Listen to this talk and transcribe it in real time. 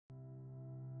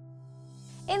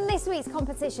In this week's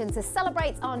competition, to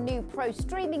celebrate our new pro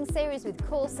streaming series with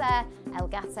Corsair,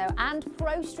 Elgato and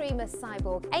pro streamer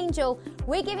Cyborg Angel,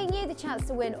 we're giving you the chance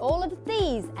to win all of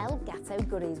these Elgato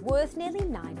goodies worth nearly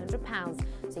 £900,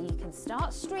 so you can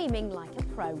start streaming like a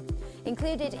pro.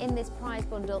 Included in this prize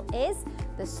bundle is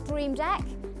the Stream Deck,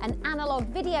 an analog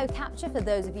video capture for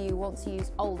those of you who want to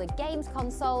use older games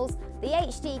consoles, the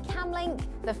HD Cam Link,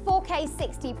 the 4K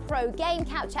 60 Pro game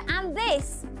capture and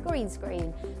this green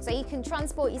screen, so you can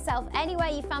transport yourself anywhere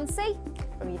you fancy,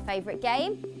 from your favourite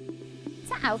game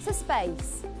to outer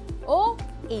space, or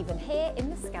even here in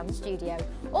the Scan Studio.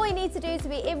 All you need to do to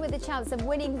be in with a chance of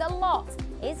winning the lot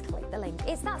is click the link.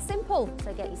 It's that simple,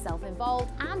 so get yourself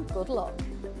involved and good luck.